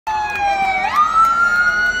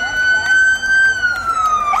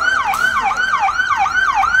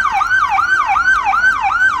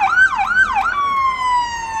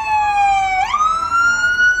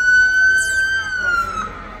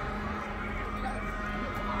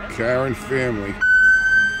Karen family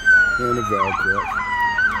and a Velcro.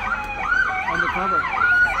 Undercover.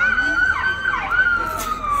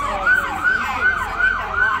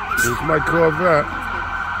 Here's my Corvette.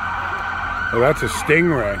 Oh, that's a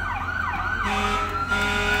Stingray.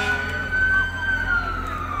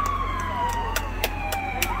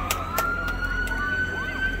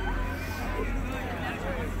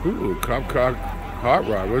 Ooh, Cop Car Hot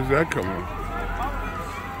Rod. Where's that coming from?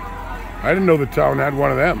 I didn't know the town had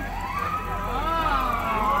one of them.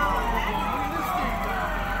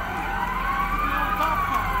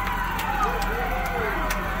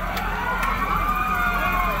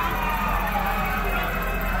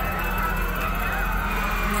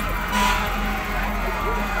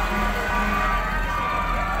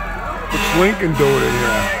 What's Lincoln doing in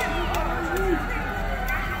here?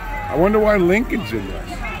 I wonder why Lincoln's in this.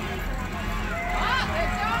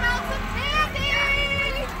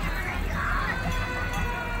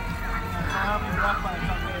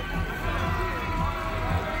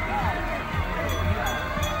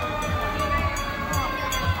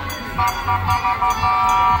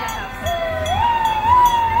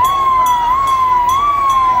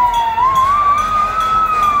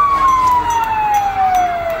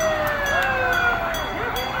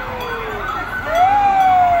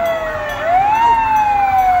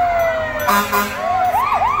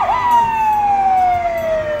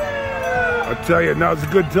 I tell you, now's a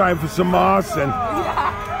good time for some arson.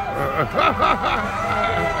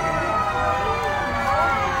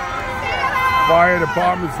 Fire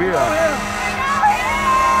department's here.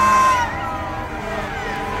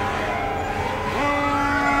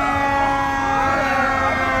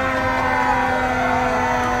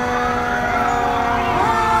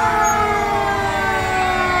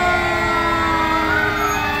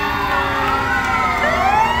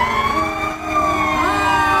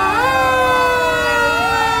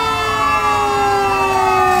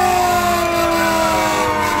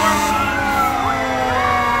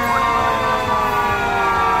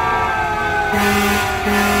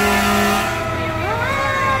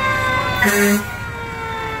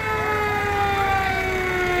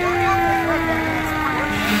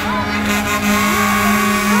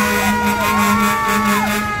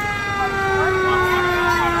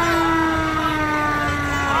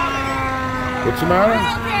 What's the matter?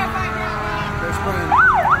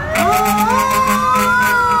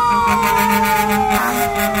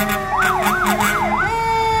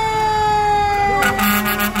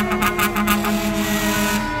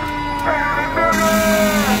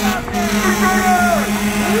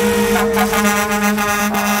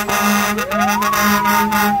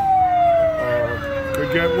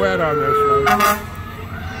 Could get wet on this one.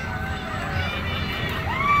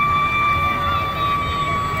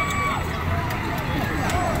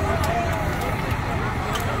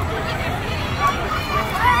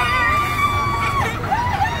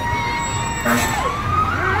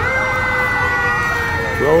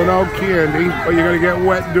 Throwing out candy, but you're gonna get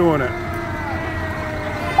wet doing it.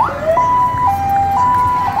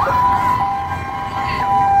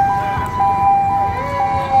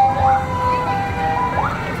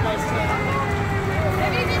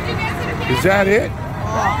 Is that it? They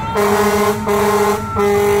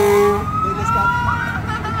just got.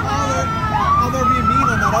 Oh, they're being mean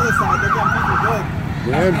on that other side. They're getting people good.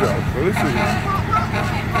 Yeah, so this is.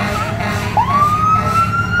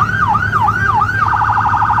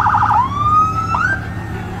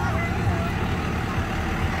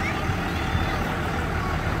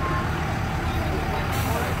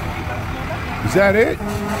 Is that it?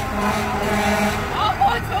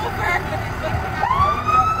 Oh, it's over.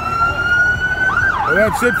 Well,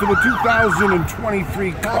 that's it for the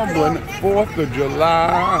 2023 Cumberland 4th of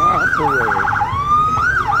July parade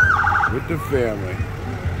with the family.